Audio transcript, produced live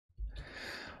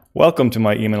Welcome to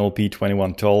my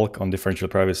EMNLP'21 talk on differential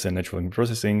privacy and natural language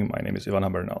processing. My name is Ivan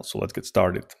Habernal, so let's get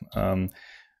started.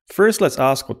 First, let's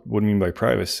ask what we mean by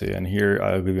privacy, and here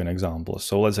I'll give you an example.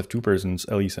 So let's have two persons,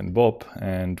 Elise and Bob,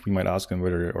 and we might ask them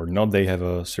whether or not they have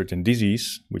a certain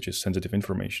disease, which is sensitive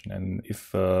information. And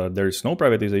if there is no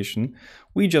privatization,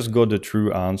 we just got the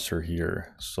true answer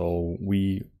here, so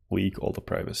we leak all the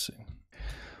privacy.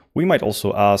 We might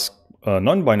also ask a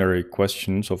non-binary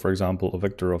question, so for example a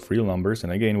vector of real numbers,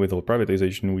 and again without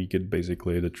privatization we get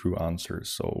basically the true answer,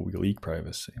 so we leak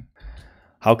privacy.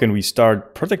 How can we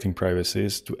start protecting privacy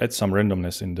is to add some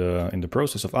randomness in the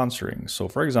process of answering. So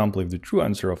for example, if the true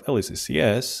answer of Alice is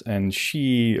yes and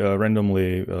she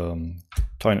randomly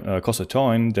toss a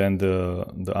coin, then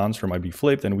the answer might be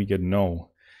flipped and we get no.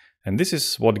 And this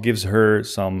is what gives her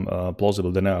some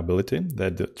plausible deniability,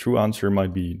 that the true answer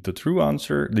might be the true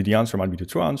answer, the answer might be the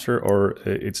true answer, or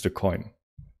it's the coin.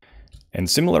 And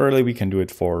similarly, we can do it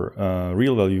for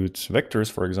real valued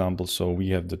vectors, for example. So we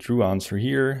have the true answer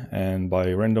here, and by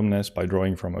randomness, by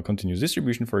drawing from a continuous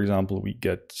distribution, for example, we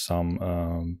get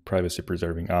some privacy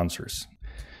preserving answers.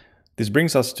 This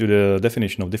brings us to the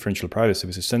definition of differential privacy,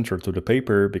 which is central to the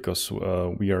paper, because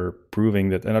we are proving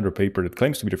that another paper that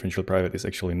claims to be differential private is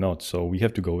actually not. So we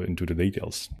have to go into the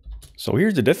details. So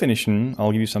here's the definition.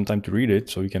 I'll give you some time to read it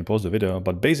so you can pause the video.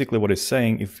 But basically what it's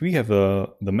saying, if we have the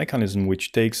mechanism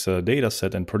which takes a data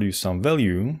set and produces some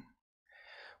value,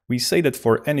 we say that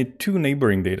for any two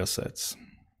neighboring data sets,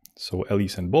 so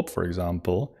Elise and Bob, for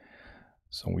example,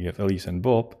 so we have Elise and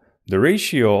Bob, the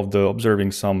ratio of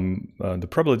the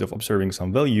probability of observing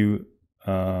some value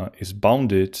is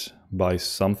bounded by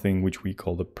something which we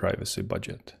call the privacy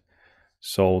budget.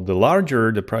 So the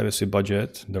larger the privacy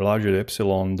budget, the larger the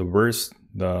epsilon, the worse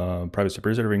the privacy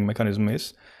preserving mechanism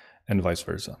is, and vice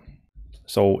versa.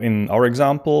 So in our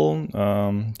example,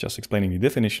 just explaining the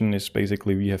definition, is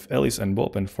basically we have Alice and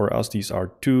Bob, and for us these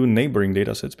are two neighboring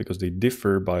data sets because they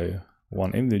differ by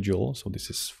one individual. So this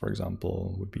is, for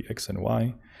example, would be X and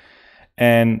Y.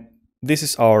 And this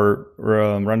is our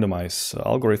randomized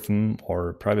algorithm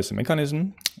or privacy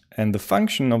mechanism. And the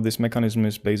function of this mechanism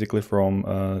is basically from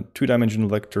a two-dimensional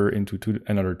vector into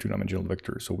another two-dimensional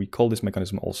vector. So we call this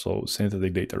mechanism also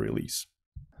synthetic data release.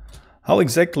 How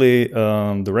exactly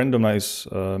the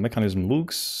randomized mechanism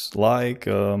looks like,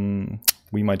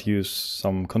 we might use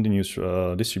some continuous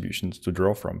distributions to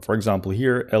draw from. For example,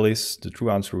 here, Alice, the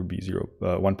true answer would be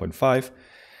 1.5.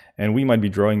 And we might be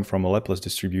drawing from a Laplace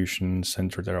distribution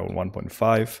centered around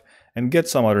 1.5 and get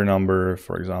some other number,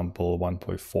 for example,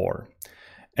 1.4.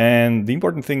 And the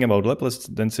important thing about Laplace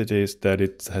density is that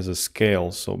it has a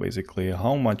scale. So basically,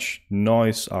 how much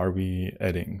noise are we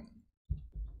adding?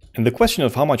 And the question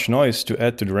of how much noise to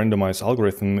add to the randomized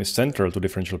algorithm is central to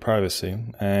differential privacy.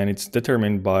 And it's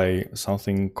determined by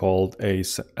something called a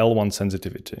L1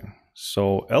 sensitivity.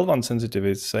 So L1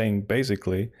 sensitivity is saying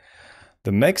basically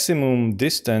the maximum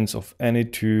distance of any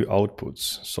two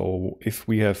outputs. So if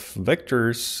we have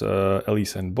vectors,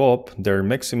 Alice and Bob, their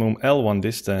maximum L1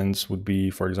 distance would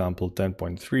be, for example,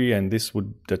 10.3, and this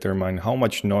would determine how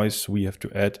much noise we have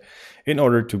to add in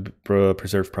order to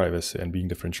preserve privacy and being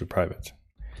differential private.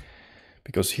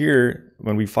 Because here,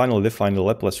 when we finally define the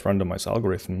Laplace randomized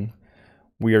algorithm,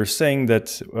 we are saying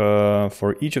that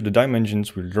for each of the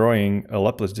dimensions, we're drawing a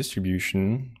Laplace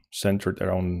distribution centered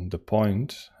around the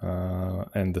point,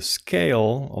 and the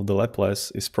scale of the Laplace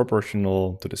is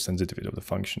proportional to the sensitivity of the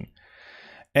function,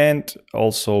 and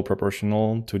also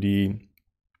proportional to the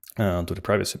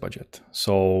privacy budget.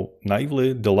 So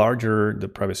naively, the larger the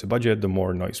privacy budget, the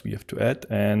more noise we have to add,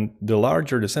 and the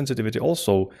larger the sensitivity,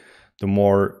 also the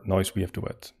more noise we have to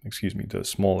add. Excuse me, the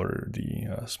smaller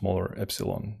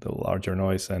epsilon, the larger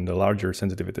noise, and the larger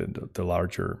sensitivity, the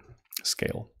larger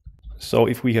scale. So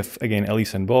if we have, again,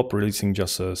 Alice and Bob releasing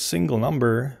just a single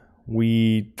number,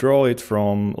 we draw it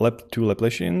from two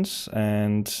Laplacians,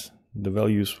 and the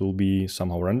values will be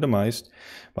somehow randomized.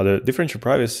 But the differential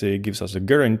privacy gives us a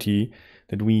guarantee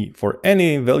that for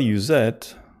any value z,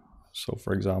 so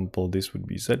for example, this would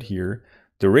be z here,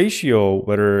 the ratio,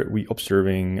 whether we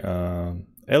observing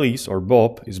Alice or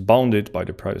Bob, is bounded by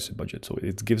the privacy budget. So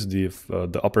it gives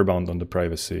the upper bound on the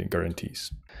privacy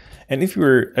guarantees. And if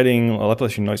we're adding a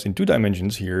Laplacian noise in two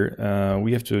dimensions here,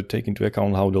 we have to take into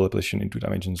account how the Laplacian in two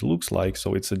dimensions looks like.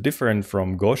 So it's different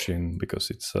from Gaussian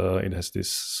because it has this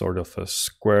sort of a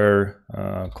square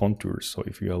contour. So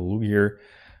if you look here,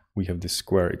 we have this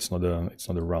square. It's not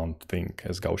a round thing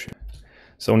as Gaussian.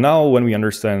 So now when we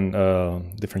understand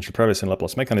differential privacy and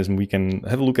Laplace mechanism, we can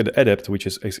have a look at ADePT, which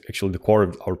is actually the core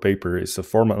of our paper. It's a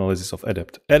formal analysis of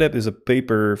ADePT. ADePT is a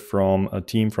paper from a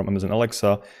team from Amazon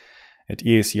Alexa, at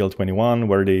EMNLP'21,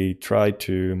 where they try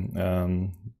to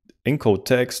encode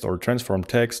text or transform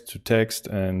text to text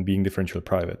and being differentially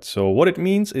private. So what it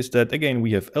means is that, again,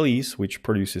 we have LEs, which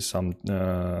produces some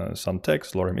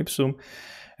text, lorem ipsum,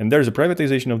 and there's a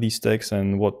privatization of these texts,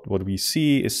 and what we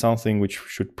see is something which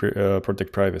should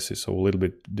protect privacy, so a little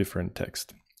bit different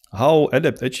text. How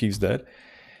ADePT achieves that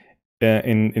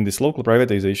in this local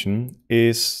privatization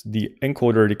is the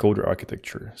encoder-decoder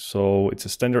architecture. So it's a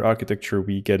standard architecture.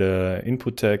 We get an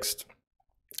input text,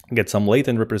 get some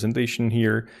latent representation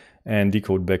here, and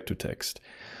decode back to text.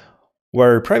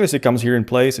 Where privacy comes here in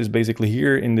place is basically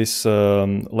here in this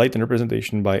latent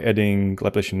representation by adding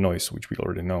Laplacian noise, which we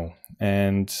already know.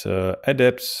 And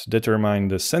ADePT determine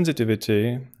the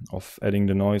sensitivity of adding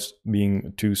the noise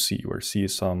being 2c, where c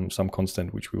is some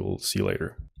constant, which we will see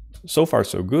later. So far,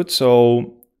 so good.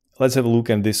 So let's have a look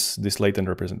at this latent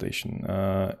representation.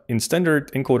 In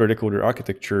standard encoder-decoder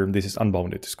architecture, this is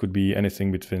unbounded. This could be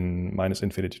anything between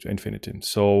 -infinity to infinity.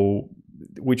 So,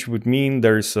 which would mean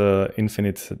there's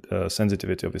infinite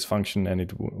sensitivity of this function, and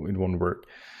it won't work.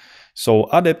 So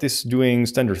ADePT is doing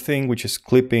standard thing, which is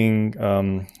clipping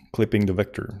the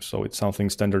vector. So it's something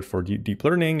standard for deep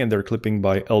learning, and they're clipping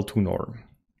by L2 norm.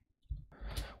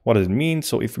 What does it mean?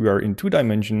 So if we are in 2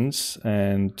 dimensions,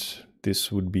 and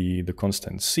this would be the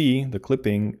constant c, the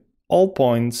clipping, all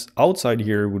points outside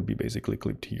here would be basically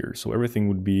clipped here. So everything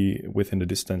would be within the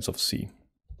distance of c.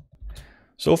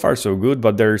 So far so good,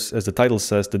 but there's, as the title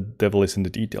says, the devil is in the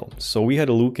detail. So we had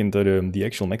a look into the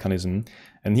actual mechanism,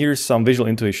 and here's some visual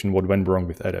intuition what went wrong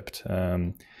with ADePT,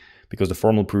 because the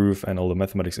formal proof and all the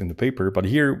mathematics in the paper. But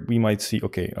here we might see,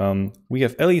 okay, we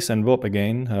have Ellis and Bob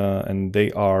again, and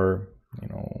they are,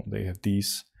 they have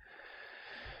these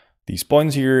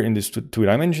points here in these two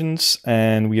dimensions,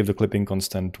 and we have the clipping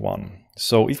constant 1.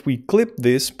 So if we clip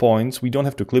these points, we don't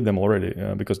have to clip them already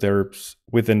because they're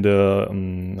within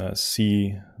the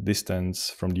c distance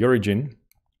from the origin.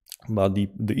 But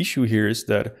the issue here is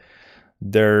that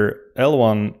their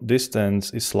L1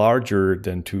 distance is larger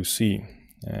than 2c,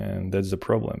 and that's the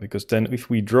problem, because then if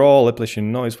we draw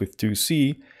Laplacian noise with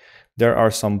 2c, there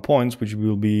are some points which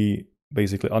will be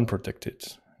basically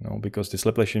unprotected. Because this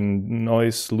Laplacian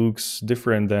noise looks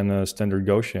different than a standard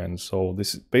Gaussian. So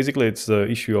this basically it's the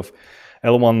issue of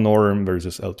L1 norm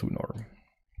versus L2 norm.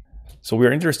 So we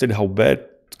are interested how bad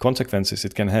consequences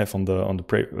it can have on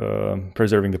the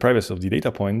preserving the privacy of the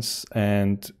data points,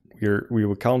 and we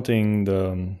were counting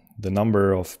the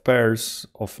number of pairs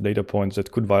of data points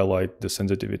that could violate the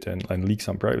sensitivity and leak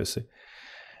some privacy.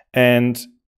 And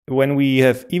when we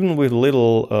have, even with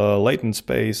little latent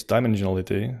space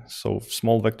dimensionality, so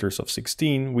small vectors of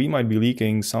 16, we might be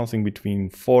leaking something between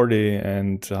 40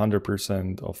 and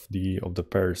 100% of the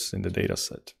pairs in the data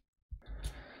set.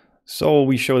 So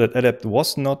we show that ADePT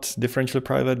was not differentially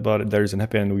private, but there is an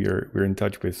happy end. We're in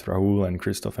touch with Rahul and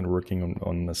Christoph and working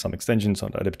on some extensions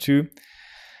on ADePT 2.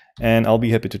 And I'll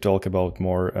be happy to talk about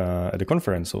more at the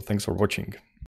conference. So thanks for watching.